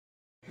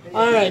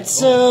Alright,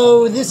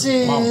 so this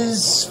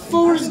is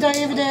Fuller's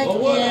Daeva deck,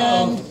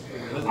 and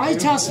I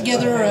tossed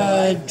together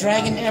a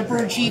Dragon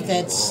Emperor Chief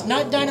that's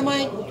not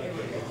Dynamite.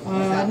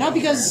 Not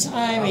because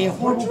I'm a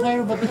horrible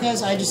player, but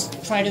because I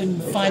just try to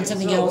find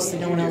something else that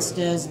no one else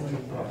does.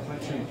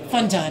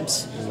 Fun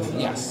times.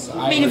 Yes.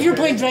 I mean, if you're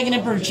playing Dragon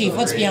Emperor Chief,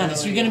 let's be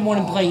honest, you're going to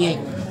want to play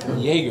Jaeger.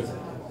 Jaeger.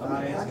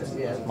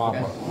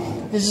 Mama.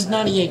 This is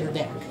not a Jaeger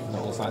deck.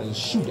 No, it's not a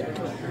shoe deck.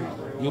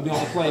 You'll be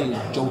able to play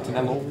Joe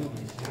Tonello.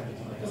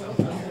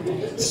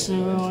 So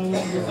I'm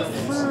going to go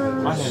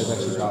first. My hand is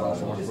actually got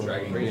off one for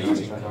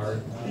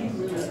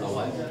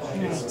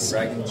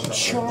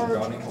Charge.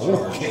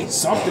 Okay,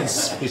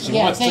 something's fishy.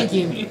 Yeah, thank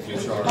you.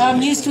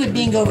 I'm used to it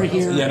being over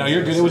here. Yeah, no,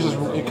 you're good. It was just,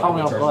 it caught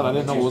me off guard. I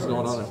didn't know what was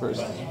going on at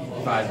first.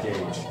 5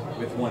 gauge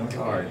with 1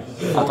 card.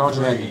 I thought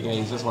you had the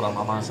gauge. That's what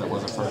my mindset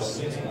was at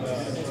first.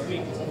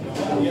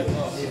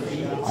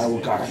 I will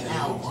guide the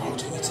world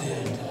to its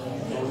end.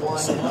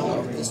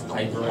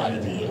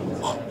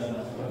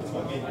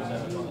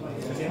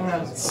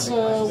 Alright,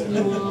 so we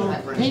will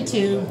pay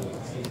 2.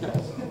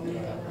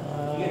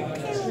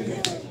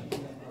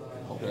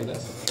 Okay,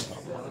 that's...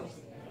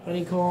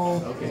 Ready, call.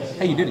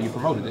 Hey, you did it. You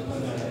promoted it.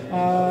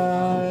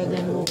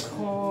 Then we'll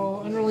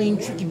call Underling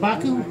Tricky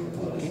Baku.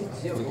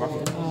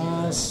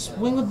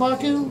 Swing with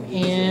Baku,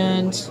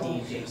 and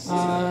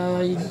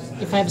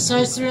if I have a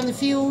size 3 on the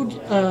field,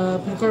 put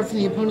a card from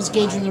the opponent's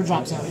gauge in their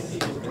drop zone.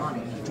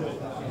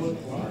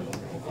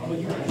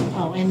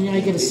 Oh, and I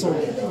get a soul.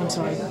 I'm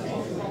sorry.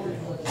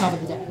 Top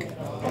of the deck.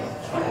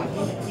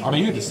 I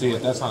mean, you can see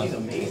it. That's not...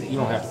 You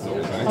don't have to do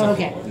it. Oh,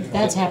 okay.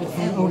 That's happened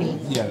from Oni.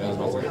 Yeah, that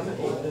was about to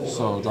say.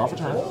 So, draw for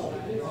turn. I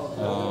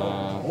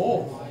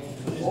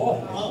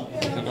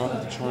think I'll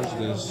have to charge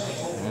this.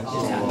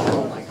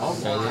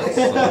 Okay,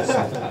 that's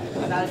something.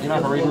 You know,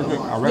 if I read real quick,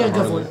 I read it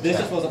earlier.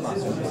 This was a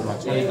monster. My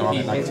 20, no, I'm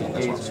at 19.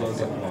 That's what I'm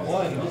saying.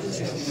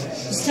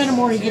 It's 10 or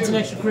more, he gets an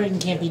extra crit and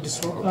can't be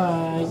destroyed.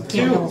 Can't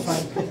be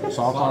nullified.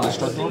 So I'll call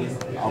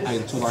Destructor. I'll pay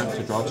the 2 life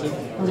to draw 2.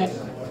 Okay.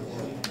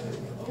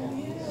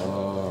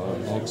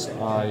 Next,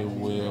 I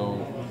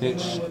will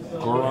pitch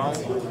Gorai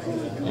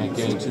and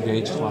gain 2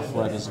 gauges. My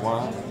flag is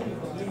wild.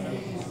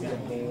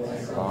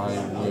 I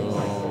will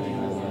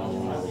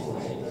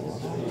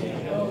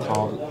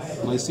call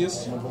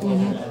Glacius,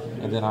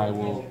 and then I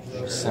will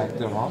sack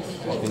them off.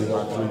 I'll pay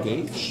about 3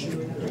 gauge.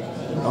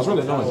 I was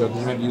really annoyed though,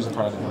 because you had to use the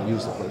card I didn't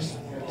use it first.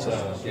 So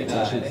it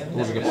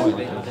was a good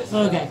play.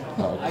 Okay.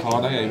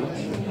 Call Daeva.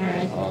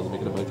 Alright. Let me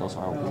get a break also.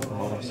 I will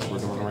promote him, so we're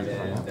doing the right thing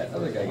right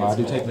now. I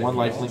do take 1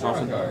 lifelink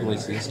off of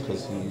Glacius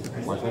because he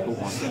lifelink with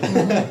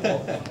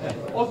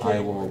 1. I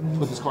will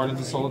put this card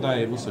into Soul of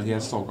Daeva, so he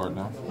has Soul Guard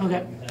now.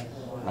 Okay.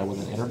 I will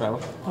then enter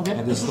battle. Okay.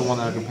 And this is the one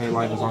that I can pay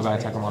life as long as I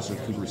attack a monster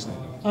to keep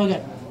restanding.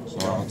 Okay. So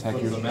I'll attack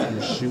your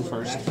shoe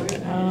first.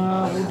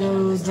 We'll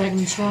go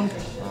Dragon Strong.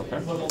 Okay.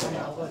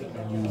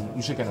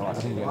 You should get a life. I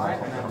think you get a life.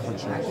 I'm pretty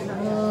sure.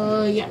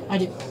 Yeah, I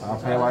do. I'll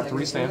pay life to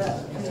restand.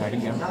 Attack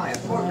again.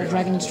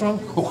 Dragon Strong.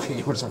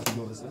 Okay, what is that?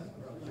 Doing this then?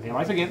 Pay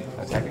life again.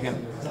 Attack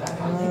again.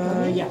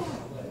 Yeah.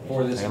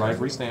 Pay life,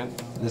 restand.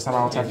 This time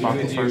I'll attack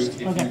Baku first.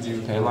 Okay.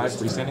 Pay life,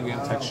 restand again.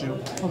 Attack shoe.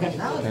 Okay.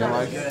 Pay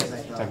life.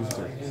 Attack you for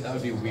 3. That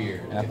would be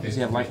weird. Does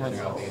he have life right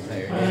now?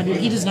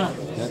 He does not.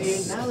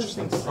 That's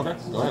interesting. Okay,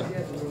 go ahead.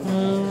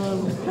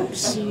 Let's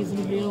see if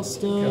anybody else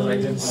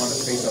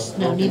does.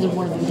 No, neither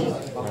one of them did.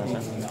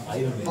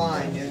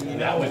 Fine.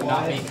 That would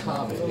not be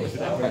common.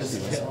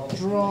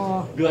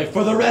 Draw. Be like,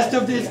 for the rest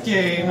of this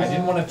game, I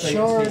didn't want to take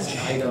this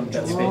item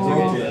that's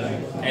been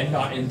and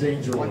not in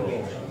danger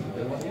world.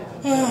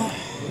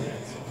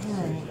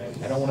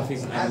 I don't want to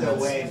face an item. Either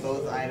way,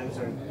 both items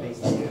are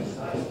facing you.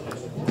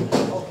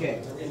 Okay.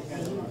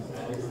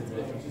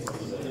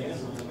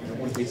 I don't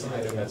want to face an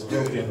item that's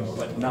broken,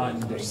 but not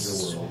in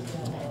danger world.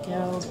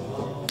 Go.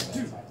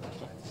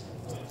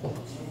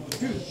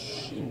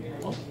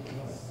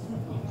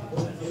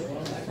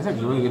 It's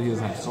actually really good he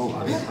doesn't have soul.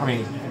 I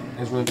mean,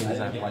 it's really good he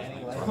doesn't have life.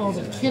 Call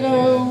the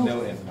Kiddo.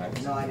 No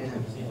impact. No, I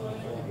didn't.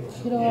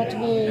 Kiddo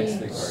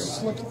activate.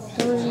 Select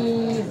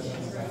 3.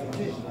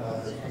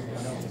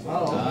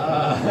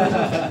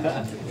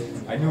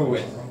 I knew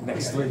it.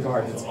 Next 3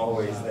 cards, it's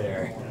always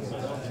there.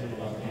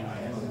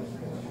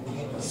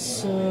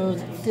 So,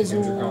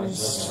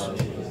 fizzles.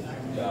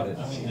 Got it.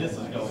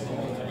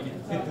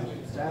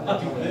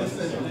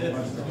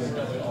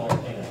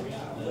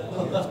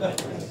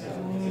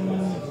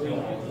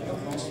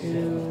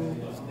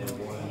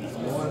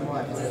 More and more I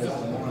play this,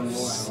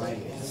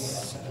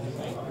 the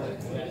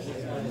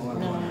more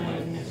and more I like it.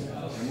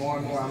 The more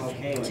and more I'm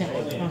okay with 10. it.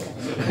 Okay.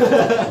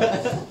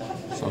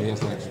 So he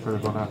has an extra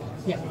crit going out?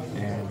 Yeah.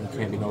 And he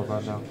can't be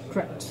notified now?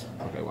 Correct.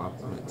 Okay, well,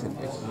 I'm at 10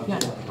 days. Yeah.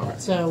 Okay.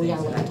 So we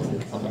gotta look at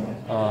it. Okay.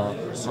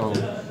 So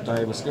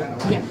Daeva skip?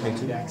 Yeah. Pay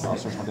 2. I'll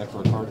search my deck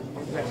for a card.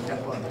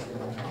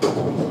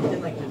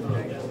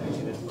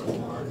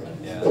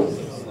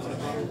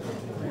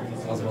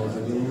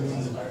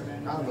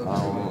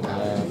 I'll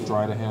add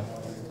Dry to hand.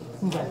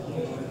 Okay.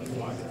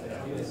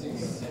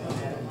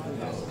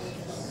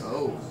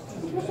 Oh.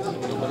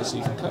 Nobody see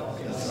you can cut.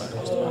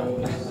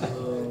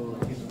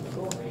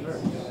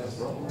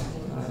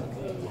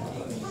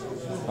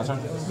 My turn?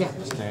 Yeah.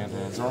 Stand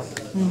and draw. Charge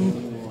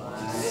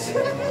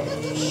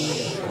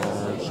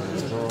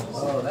and draw.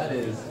 Oh, that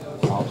is.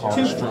 I'll call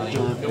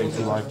Instructor, pay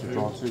 2 life to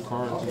draw 2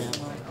 cards again.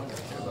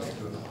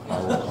 I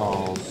will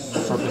call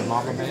Serpent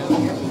Mama Man.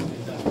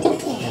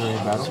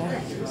 Entering battle.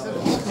 Alright.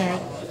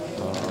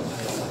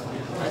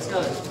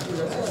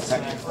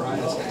 Attack.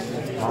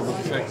 Combo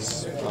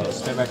effects.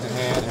 Spin back to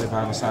hand, and if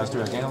I have a size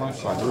 3, I gain a life,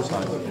 so I lose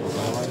life. Gain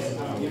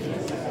life.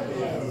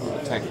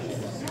 Attack.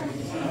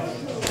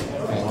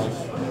 Gain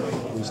life.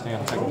 We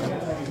stand, attack again.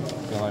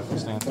 Gain life, we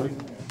stand 3.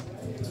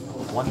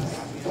 1.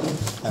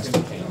 That's the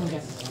pain.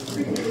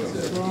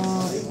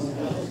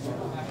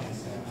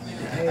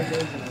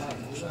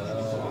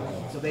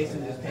 So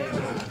basically just paying.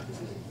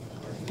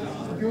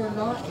 You're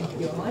not.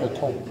 They're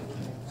cold.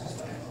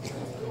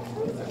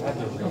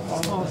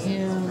 Call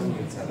him.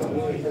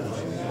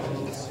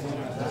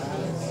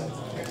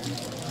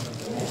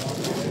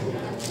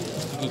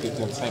 You get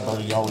that same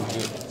burger you always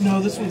get.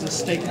 No, this one's a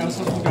steakhouse.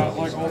 This one's got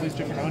like all these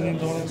different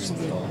onions on it.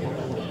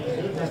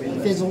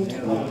 Fizzled. You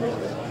want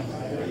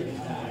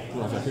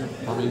that here?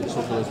 How many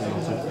so far as we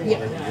want to? Yeah.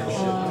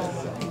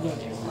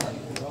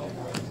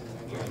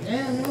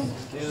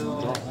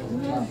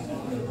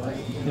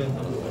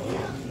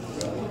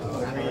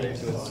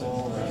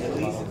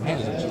 Hand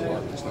is actually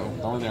garbage, though.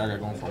 The only thing I got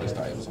going for me is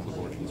Daeva on the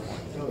board at this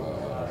point.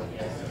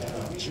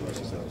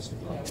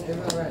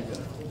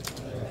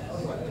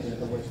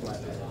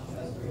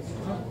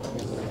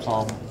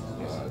 Calm,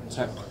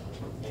 tech.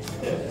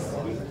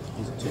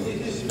 He's a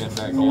 2. Spin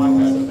back. Go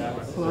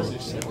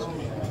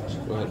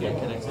ahead, yeah.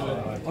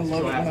 I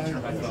love it when I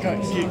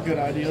get good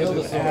ideas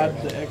and add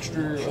the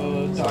extra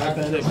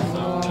diabetic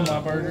to my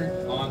burger.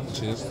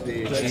 Cheers. The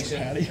extra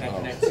patty.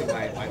 Connect to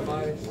my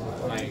Wi-Fi,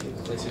 my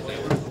PlayStation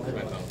Network, or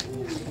my phone.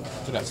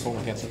 So that's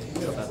stolen cancer.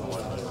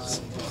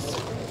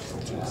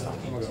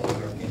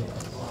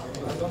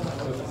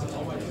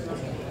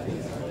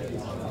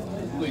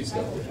 Please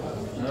go.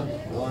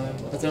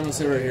 That's I'm gonna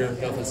sit right here.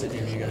 Nothing to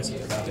you guys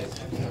about it.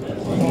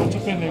 Well, it's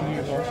offending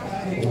you guys.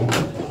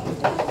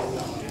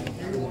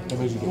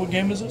 What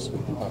game is this?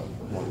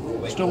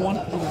 Still one? I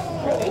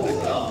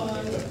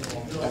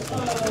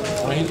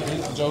mean,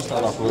 Joe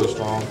started off really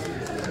strong,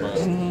 but I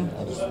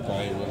just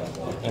got it.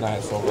 And I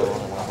had Silver on it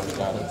when I already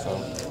got it, so.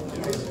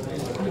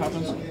 What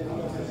happens?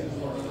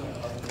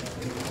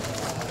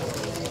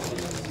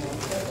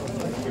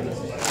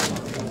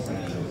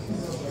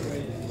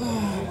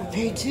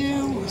 Pay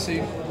 2.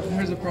 See,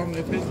 here's the problem.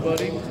 If his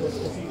buddy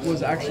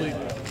was actually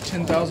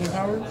 10,000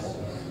 power,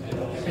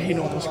 he'd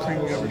almost cream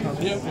me every time.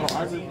 Yeah, no,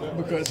 I agree with that.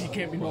 Because he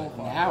can't be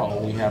nullified. Now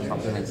we have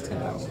something that's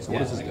 10,000. So what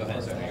does this do? I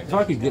feel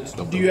like he gets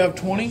stuff. Do you have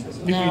 20?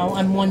 No,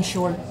 I'm 1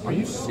 short. Are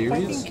you Fucking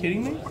serious?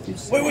 kidding me?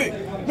 Wait.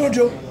 No,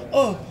 Joe.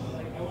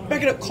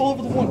 Back it up. Call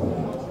over the 1.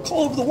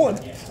 Call over the 1.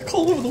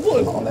 Call over the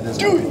 1. Oh, that is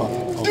do it.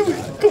 Do it.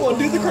 Come on,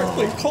 do the correct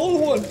play. Call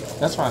the 1.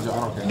 That's fine, Joe. I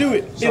don't care. Do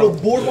it. So, It'll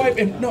board wipe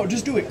and no,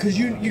 just do it because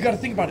you got to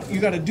think about it. You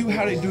got to do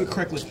how to do it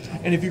correctly.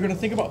 And if you're going to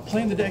think about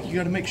playing the deck, you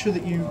got to make sure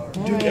that you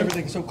do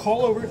everything. So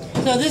call over.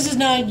 So this is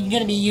not going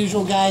to be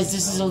usual, guys.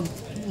 This is a,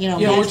 Yeah,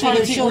 we're trying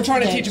to teach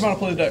him how to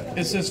play the deck.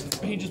 It's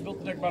just he just built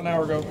the deck about an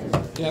hour ago.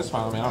 Yeah, that's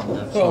fine. I mean, I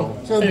don't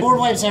care. So the board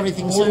wipes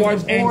everything. Board So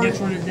wipes your and board gets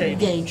rid of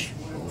gauge.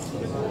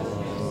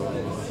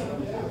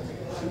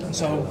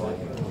 So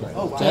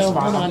that's so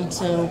fine. hold on.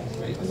 So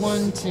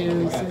 1,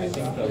 2, 3,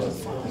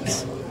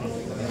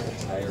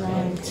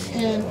 9,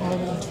 10,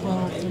 11,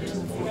 12, 13,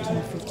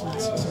 14, 15,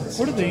 16.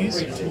 what are these?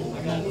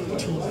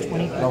 19,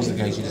 20. That was the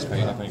gauge he just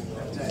paid, I think.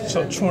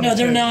 So 22. No,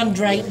 they're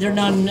non-dragon. They're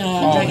non.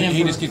 Oh, Dragon he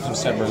Emperor. just keeps them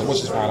separate,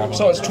 which is fine. I mean,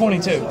 So it's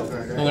 22. no,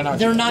 they're not.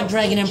 They're not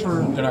Dragon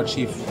Emperor. They're not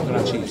chief. They're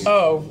not chiefs.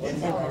 Oh,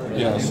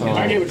 Yeah, so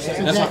I get what you're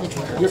saying. that's Exactly.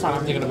 fine. You're fine.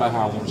 I'm thinking about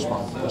how I want to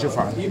respond, but you're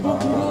fine.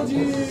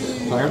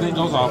 So everything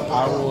goes off.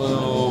 I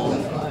will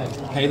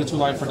pay the 2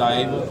 life for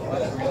Daeva.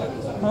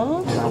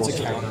 Huh? And I will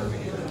counter.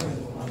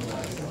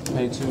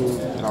 Pay 2,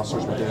 and I'll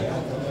search my deck.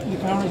 The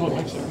counter is what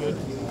makes it good.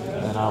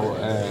 And I will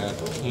add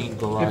King If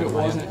Garage. it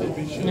wasn't, it'd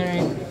be shit.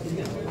 Alright.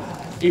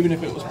 Even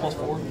if it was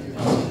 +4.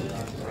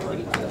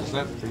 Is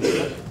that for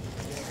you?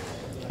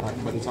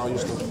 Alright, but it's all your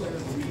stuff.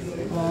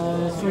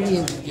 For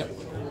you. Yep.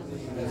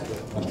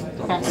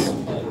 Pass.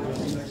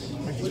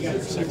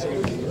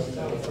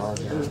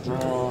 Charge and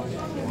draw.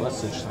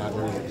 Message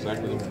Snyder.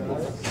 Exactly.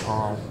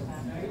 Calm.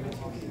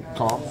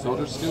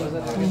 Filter skill.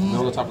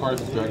 Know the top card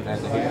if the dragon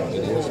has a hand.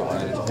 It is.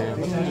 Alright, it's a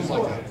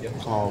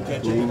hand. Call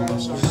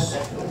Blues.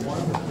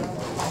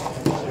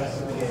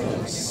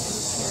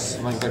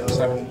 Length deck for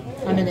 7.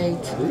 I'm an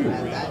 8.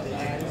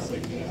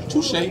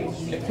 Touche.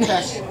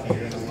 Pass.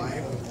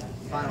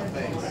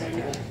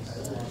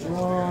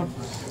 Draw.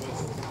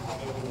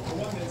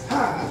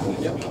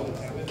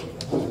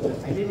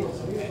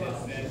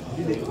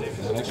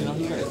 That actually, no,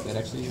 he got it. That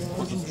actually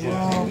wasn't true.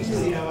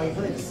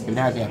 And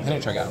now if you have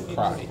penetrate, I got him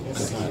cry.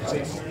 So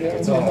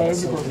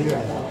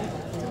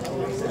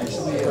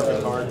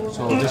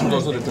this one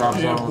goes to the drop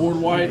zone. Yeah, board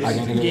white, I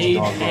can get gauge, a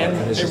dog card,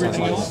 and it's just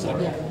everything like- else.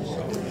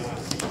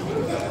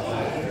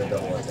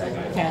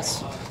 Pass.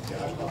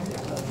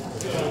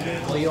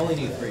 Well, you only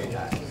need 3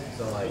 attacks. So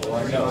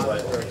No,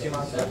 but or 2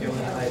 monster item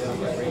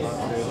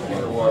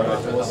or a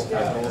dual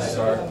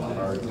spark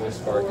or dual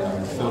spark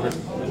and Filter.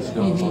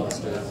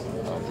 Monster.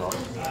 Draw.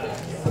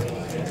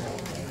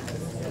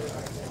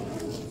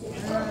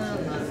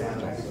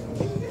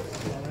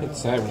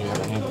 It's sad when you have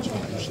a hand that you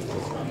can't do shit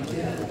with.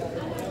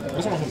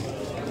 That's what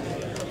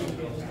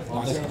I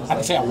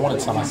didn't say I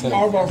wanted some. I said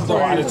I was no,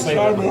 I didn't say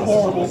that. been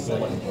horrible. That's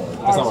not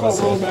what I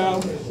said.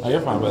 Oh,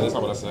 you're fine, but that's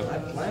not what I said.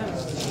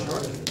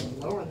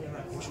 oh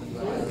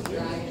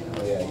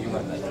yeah, you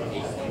run that 8.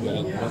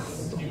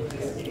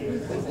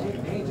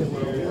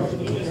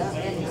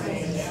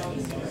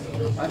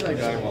 I feel like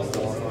Dragon Ball's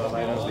still one of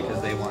items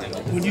because they want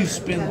to. Would you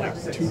spend like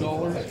 $2?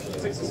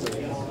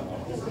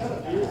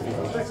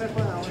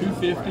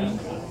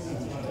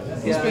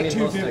 $2.50? He Yeah, spent I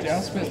mean, $2.50. I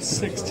spent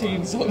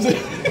 16 something.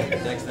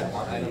 Next that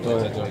one item. Go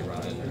ahead, Joe.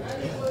 Run it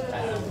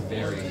at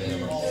very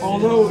minimum.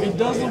 Although it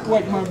does look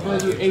like my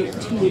brother ate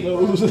 2 of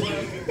those.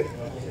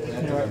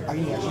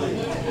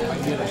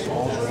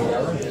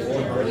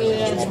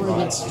 Yeah, that's where it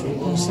gets. So you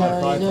go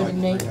to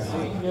Nate.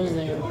 Go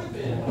there.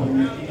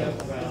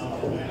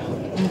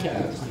 Okay.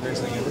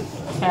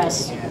 Pass.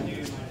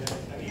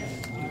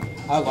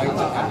 I like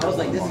that. I was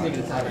like, this is gonna be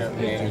the time.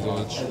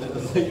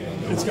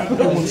 It's got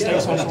everyone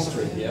stakes on it.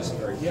 Yes,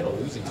 or he had a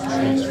losing streak.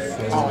 I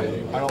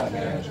don't like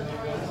damage. So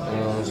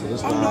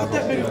this I'm not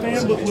that big a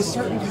fan, but with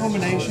certain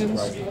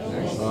combinations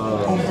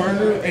on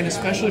burger and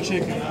especially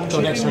chicken. On So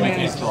next turn you man,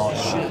 can't draw.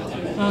 Okay.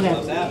 I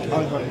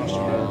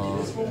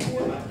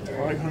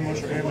like honey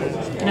mustard and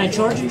mayonnaise. Can I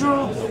charge and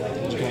draw?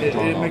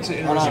 It makes it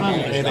interesting.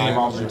 Anything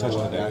involves you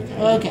touching the deck.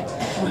 Okay.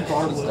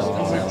 Regardless, it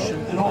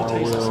all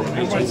tastes the same.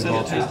 Everybody said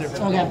it tastes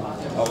different. Okay.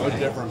 Oh, it's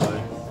different,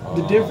 buddy.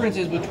 The difference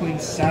is between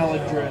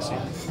salad dressing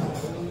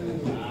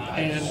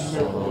and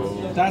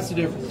that's the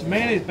difference.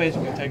 Mayonnaise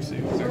basically takes the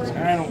effects.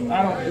 I don't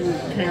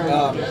care.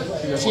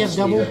 Does she have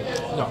double?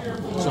 No.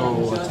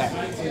 So attack.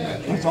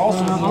 It's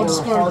also I'll more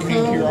discard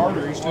hardening to your code.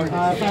 arteries too. If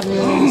I have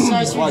a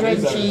size 3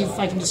 Dragon Chief,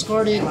 I can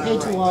discard it, pay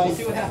 2 life,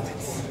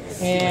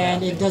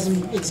 and it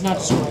doesn't. It's not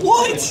destroyed.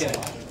 What?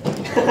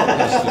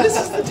 This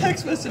is the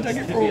text message I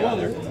get from her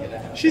mother.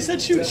 She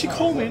said she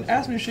called me and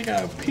asked me if she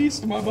got a piece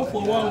of my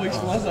Buffalo Wild Wings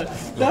from last night.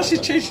 Now she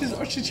changed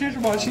her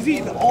mind. She's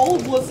eating all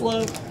of what's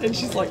left, and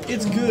she's like,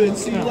 "It's good.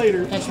 See you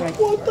later." That's right.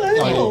 What the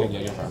Oh, hell? yeah,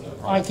 you're fine.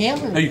 I can?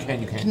 Or No, you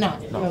can.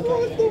 cannot? No.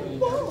 Okay. What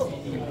the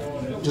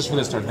fuck? Just for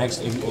this turn. Next,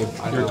 if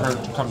your turn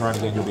comes around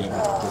again, you'll be able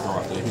to draw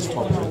up there. He's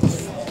 12.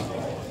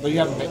 But you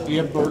have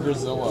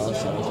Burgerzilla,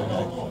 so it's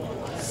okay.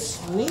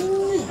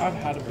 Swing. I've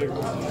had a big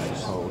one. I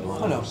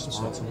know. I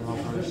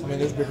mean,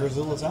 there's bigger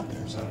Zillas out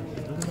there, so.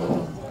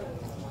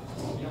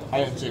 I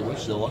didn't say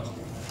Wishzilla.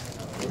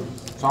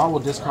 So I will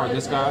discard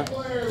this guy.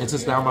 And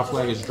since now my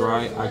flag is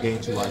dry, I gain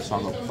 2 life, so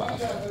I'll go for 5.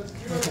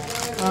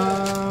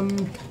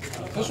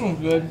 This one's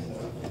good.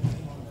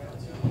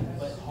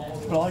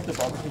 But I like the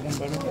barbecue one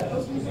better.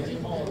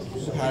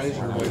 The patties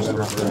are way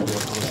better.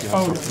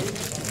 Oh,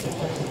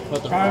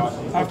 But the,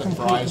 I've the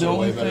completely fries the are way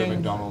only better at thing.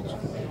 McDonald's.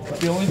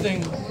 The only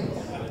thing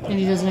And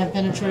he doesn't have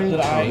penetrate.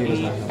 that I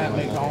eat at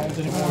McDonald's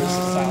anymore is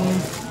salad.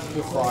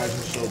 The fries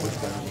are so much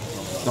better.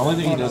 The only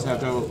thing he does have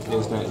though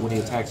is that when he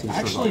attacks, he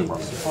destroys all Actually, your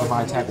bars. But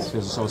my attack is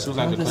physical, so as soon as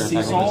I The declare sea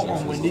attack, salt it's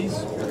on Wendy's,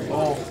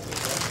 oh,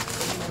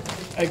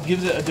 it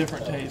gives it a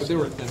different But taste. they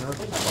were thinner.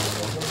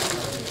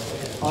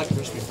 I like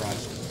crispy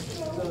fries.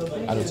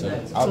 I do too.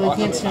 So he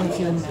can't stand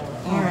fume.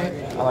 Alright.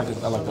 I like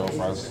the old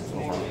fries.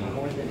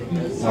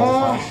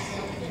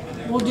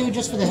 We'll do it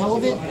just for the hell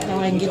of it. That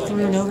way I can get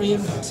through and over you.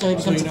 So he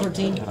becomes a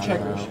 13.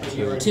 Checkers.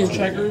 2.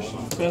 Checkers,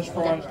 best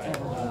fries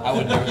ever. I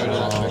would never go to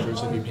that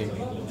Checkers if you paid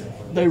me.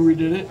 They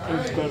redid it.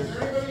 It's better.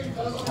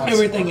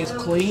 Everything is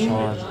clean.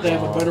 They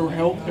have a better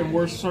help and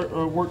work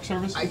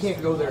service. I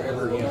can't go there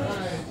ever again.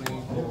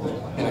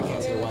 And I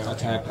can't say why.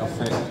 Attack,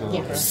 effect,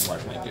 Yeah.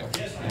 lifelink, yeah.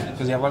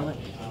 Does he have lifelink?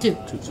 2.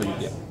 2, so you,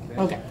 yeah.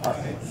 Okay.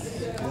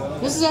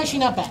 This is actually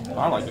not bad.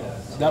 I like it.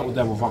 That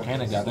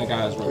volcanic guy, that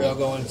guy is Are really, y'all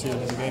going to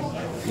the game?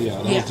 yeah,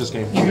 that Yeah. was just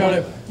game.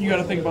 You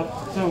gotta think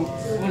about. So,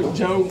 look,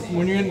 Joe,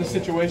 when you're in the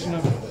situation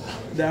of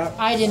that,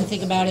 I didn't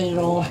think about it at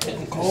all.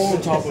 call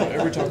on top of it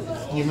every time.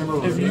 You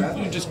remember If you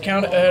just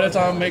count it ahead of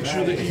time, make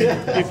sure that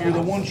if you're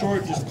the one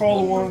short, just call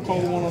the one on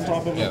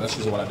top of Yeah, it. that's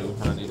usually what I do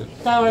when I need it.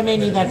 That way I may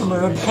need that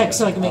Homura back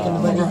so I can make him the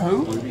buddy.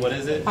 Who? What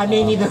is it? I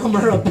may need the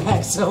Homura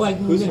back so I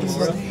can make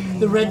him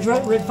the red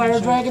fire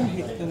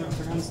dragon.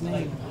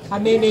 I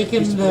may make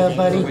him the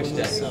buddy.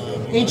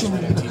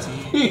 Ancient.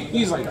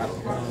 He's like, I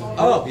don't know.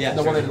 Oh, yeah.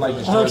 The one that like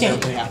destroys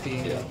Okay.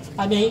 everything.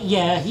 I may,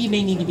 yeah, he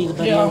may need to be the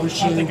buddy Yeah, over I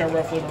think Shoe. I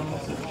roughly remember.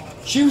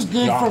 Shoe's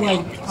good for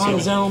like on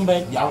his own,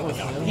 but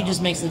he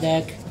just makes the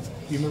deck.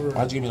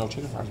 Why'd you give me no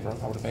chicken fries, bro?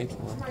 I would have paid for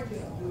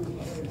them.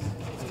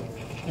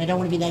 I don't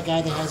want to be that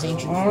guy that has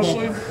ancient.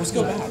 Honestly, Let's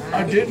go back.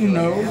 I didn't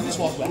know. Just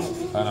walk back.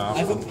 I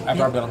know.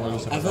 After I've been on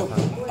Lewis, I vote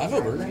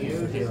Burger.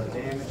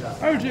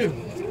 I do too.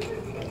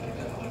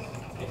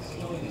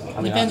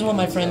 Depends on what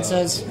my friend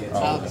says.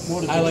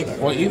 I like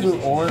Well, either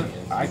or,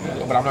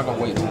 but I'm not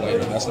gonna wait till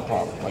later. That's the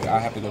problem. Like I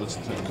have to go to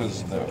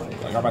because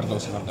like I'm about to go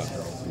see them done.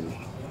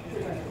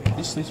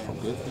 These sleeps feel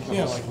good.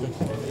 Yeah, like I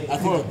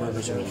think the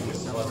burgers are really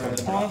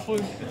good.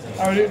 Honestly,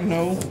 I didn't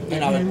know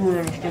that you were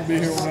gonna still be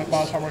here when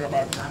by the time I got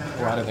back.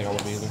 Well, I didn't think I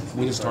would be either.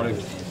 We just started.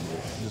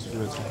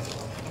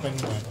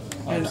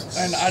 And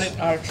I didn't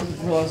actually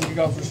realize that you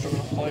guys were still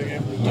gonna play a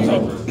game.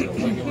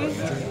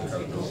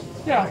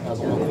 Yeah.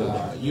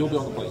 You'll be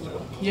on the plane.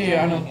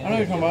 Yeah, I know. I know what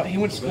you're talking about. He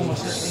went to school with my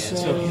sister.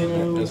 So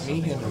me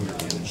and him were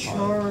in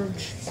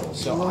Charge.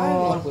 So I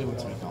luckily went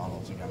to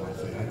McDonald's and got my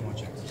food. I didn't want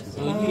checkers.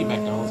 You eat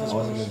McDonald's. I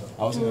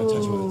wasn't gonna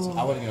touch with. I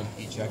wasn't gonna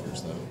eat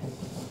checkers though.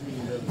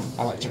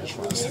 I like checkers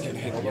fries. I can't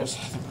hate those.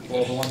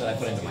 Well, the one that I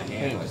put into my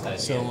hand was that.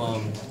 So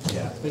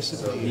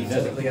Basically, he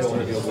doesn't. He has to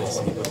deal with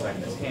when he goes back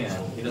in his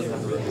hand. He doesn't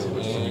have to really deal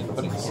with it.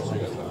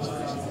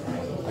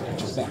 I got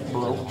your back,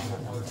 bro.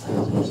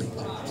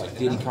 Like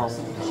Diddy Kong.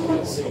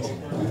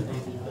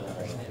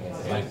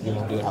 Like, you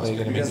know, do that thing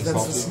and it makes you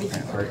salty.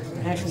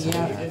 Actually,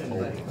 yeah.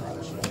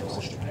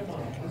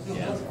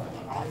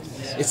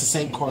 It's the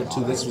same card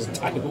too. This was the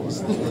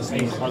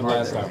same card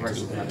last time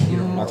too.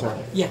 My turn.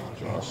 Yeah.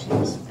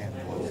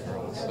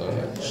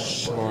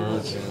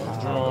 Charge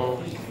and draw.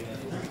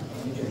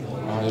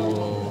 I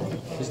will.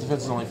 His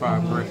defense is only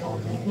 5, correct?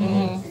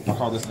 I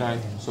call this guy.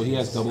 So he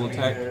has double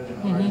attack.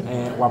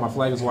 And while my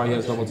flag is why he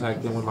has double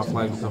attack, then when my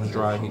flag becomes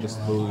dry, he gets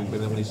to move.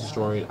 And then when he's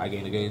destroyed, I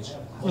gain a gauge.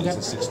 It's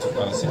a 6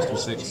 to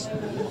 6.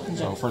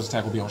 So first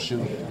attack will be on shoot.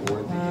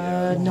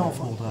 No.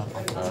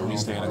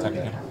 Restay and attack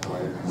again.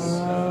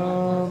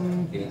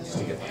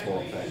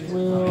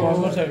 Well, I was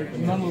gonna say,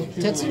 none of those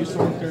people that used to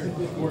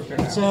work there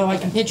now. So I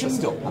can pitch him,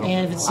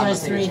 and if it's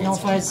size 3, it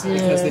nullifies the.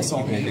 because they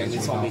saw me. They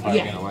saw me.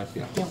 Yeah.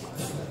 Yeah.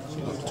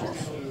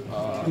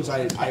 Because I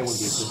would be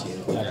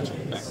appreciated. I got you.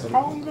 Back.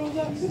 How long ago was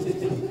that?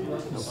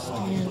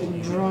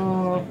 And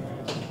draw.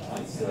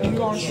 You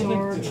don't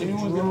think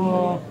anyone's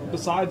gonna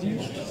besides you?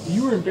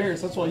 You were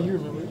embarrassed. That's why you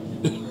remember.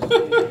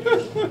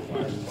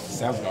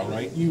 Sounds about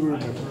right. You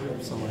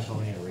remember someone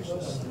calling it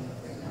racist?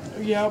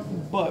 Yeah,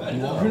 but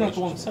you're not the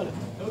one that said it.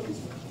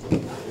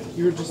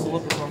 You're just the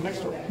leprechaun next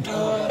to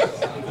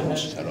her.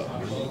 Shut up.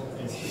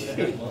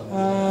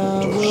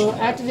 We'll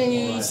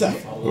activate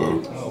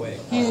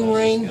Healing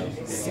Rain.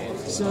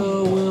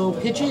 So we'll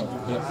pitch it.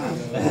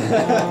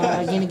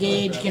 Gain a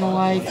gauge, gain a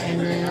life, and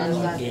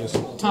then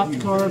top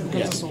card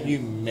because of soul. You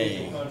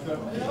may.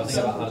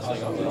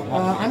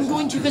 I'm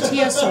going to because he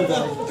has soul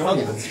guard. That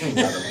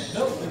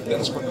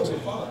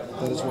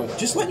is what.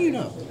 Just letting you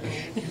know.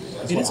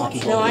 It is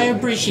optional. No, I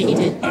appreciate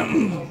it.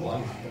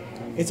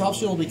 It's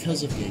optional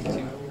because of you.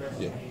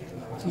 Yeah.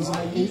 He's on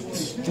 8.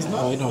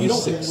 Oh, no, You he's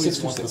don't 6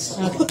 always want to this.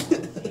 6.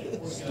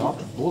 Stop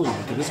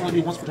bullying. Can this only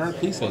be once per turn?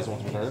 Please say it's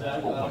once per turn.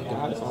 Oh my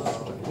god, it's not once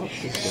per turn. Look,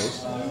 this goes.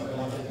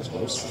 That's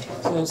gross.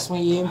 So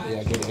swing you.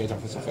 Yeah, get a gauge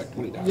off this effect.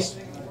 What do you dice?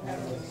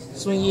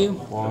 Swing you.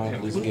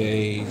 1, lose a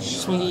gauge.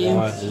 Swing at you.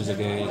 1, lose a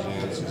gauge.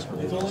 Yeah, this is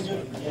great.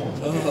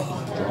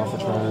 Draw for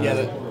turn. Yeah,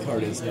 that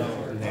card is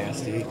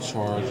nasty.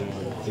 Charge and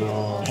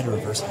draw. I had a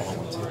reverse hollow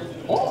one too.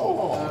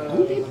 Oh,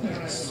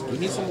 goodies. We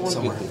need some more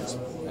Somewhere. goodies.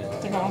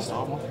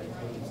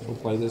 We'll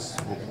play this.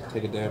 We'll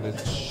take a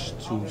damage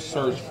to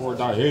search for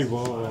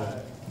Daeva.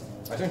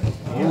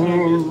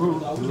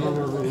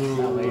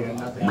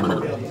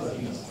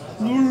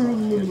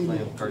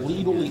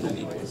 Legal. And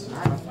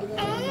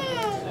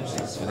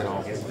then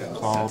I'll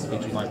call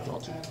H Life Draw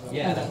 2.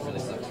 Yeah, that really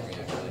sucks for me.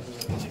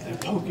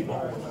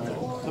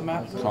 Pokeball. The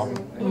map. Call.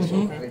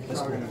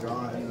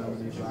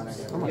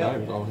 Oh my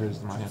god, oh,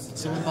 here's my hand.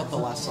 Someone bought the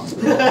last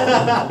soccer.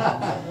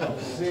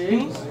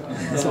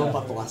 Someone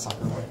bought the last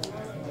soccer.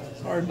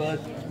 Sorry, bud.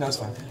 No, it's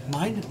fine.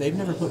 Mine, they've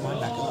never put mine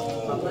back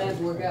up.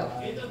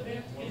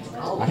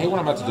 I hate what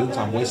I'm about to do because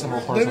I'm wasting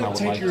more cards They than I didn't would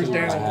take like yours to.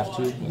 down, I have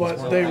to. but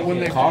when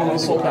they Call finally it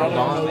sold out,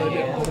 gone. they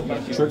didn't put it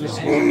back. Triggers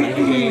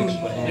engage.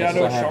 Yeah, I know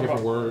I what have you're different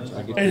talking words.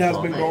 I get It has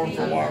been going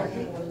for a while.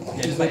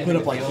 Because they put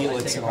up like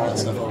Helix and all that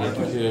stuff. No,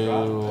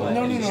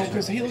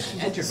 because Helix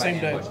was up the same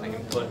day.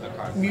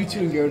 Mewtwo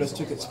and Gyarados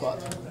took its spot.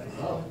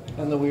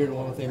 And the weird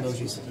one with the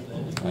emojis.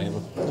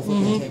 Daeva. The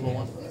flipping table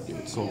one. Give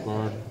it Soul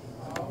Guard.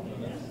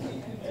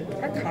 I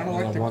kind of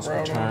like And the once per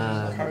crowd.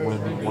 turn, when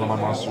one of my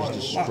monsters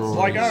destroys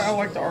Like, I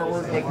like the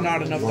artwork, but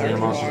not enough one of there your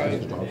to monsters, you buy get it.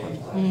 to draw a card.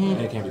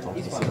 And it can't be called.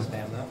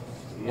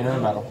 Enter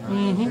in battle.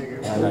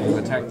 And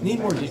attack. Need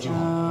more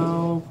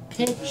Digimon.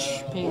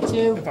 Pitch, pay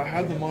 2. If I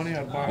had the money,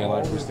 I'd buy Yeah, all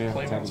like of the stand,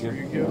 Playmates attack for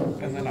Yu-Gi-Oh!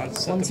 And then I'd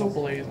set them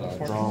ablaze in the Draw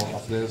parking lot.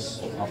 off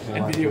this. I'll pay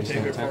And life.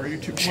 videotape it for our Pay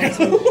YouTube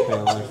channel.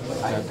 life.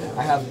 Attack. I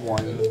have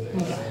one.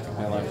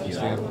 Pay life.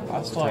 Stand. I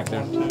still have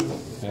Attack one them. too.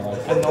 Pay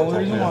life. And the only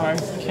Attack reason them. why I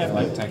Pay kept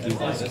life. it Attack you. is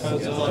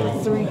because of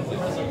 3. And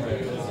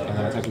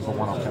then attack you for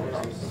 1 off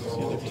camera.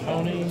 either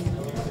Tony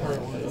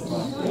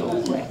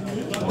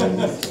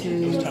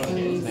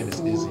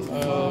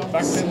or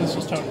back then this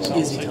was Tony. So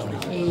Easy Tony.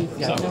 8,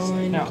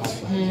 9, now,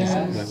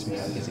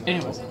 10,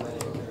 anyways,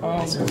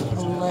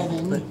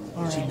 11.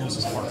 She knows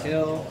his work.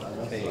 Kill.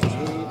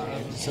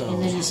 So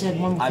And then you said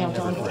one count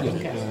on.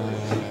 Okay.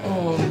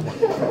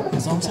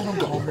 as long as I don't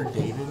call her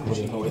David,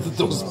 With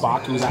those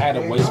Bakus, I had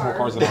to waste more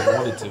cards than I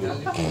wanted to.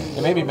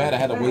 It made me mad I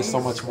had to waste so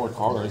much more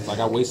cards. Like,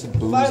 I wasted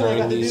booze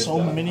early. So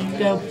many.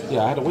 Yeah.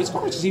 Yeah, I had to waste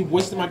cards because he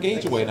wasted my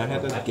gauge away, and I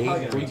had to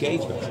gain 3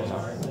 gauge back.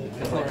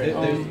 It's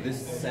like this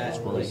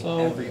set, like So-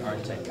 every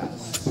archetype got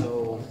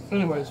so.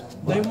 Anyways,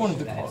 they wanted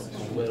the cards.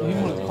 He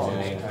wanted the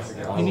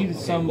cards. He needed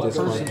some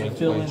person to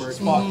fill in the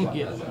spot to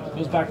get it. It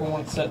was back when we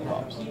wanted set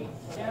drops.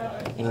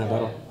 Internet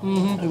battle.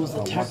 It was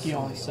the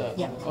Tachyon set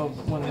Yeah.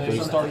 of when they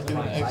started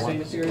doing the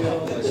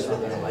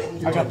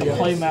XCs. I got the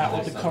play mat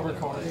with the cover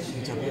cards.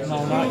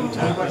 No, not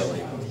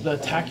Utopia. The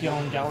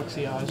Tachyon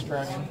Galaxy Eyes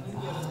Dragon.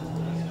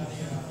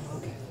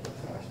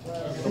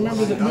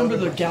 Remember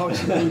the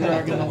Galaxy Blue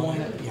Dragon, the one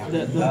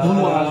the blue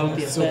eyes with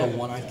the so the effect.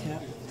 one I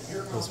kept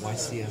was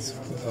YCS,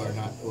 or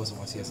not, it wasn't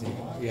YCS.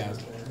 Yeah,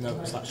 no,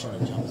 it's not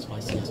Shonen Jump, it's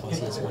YCS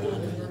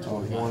 100. Oh,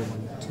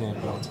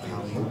 110. Belts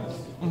Cali.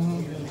 I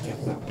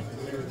kept that one.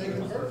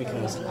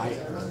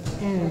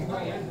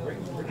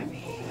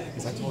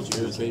 Because I told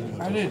you it was baby.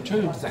 I did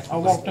too. I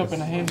walked up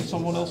and handed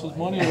someone else's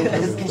money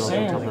over to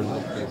Sam,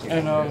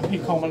 and he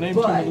called my name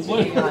 2 minutes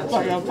later.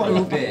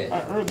 I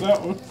heard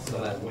that one. So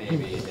that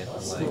maybe it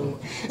was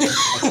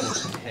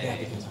like,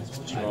 hey,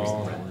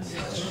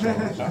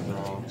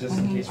 just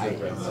in case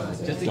regrets.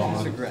 Just in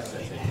case regrets.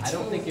 I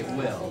don't think it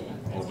will.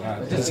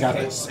 It's got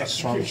a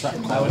strong track.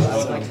 I would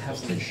like to have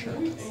some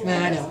insurance. Nah,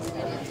 I know.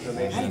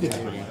 Had a good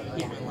time.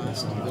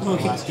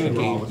 It's good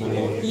game.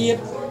 Yep.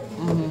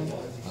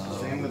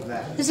 Same with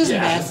that. This isn't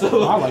bad.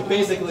 So I like it.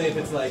 basically, if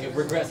it's like if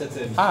regret sets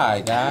in,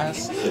 Hi,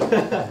 guys.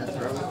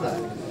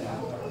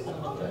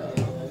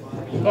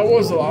 That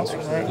was the last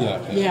one, right?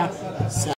 Yeah. Yeah.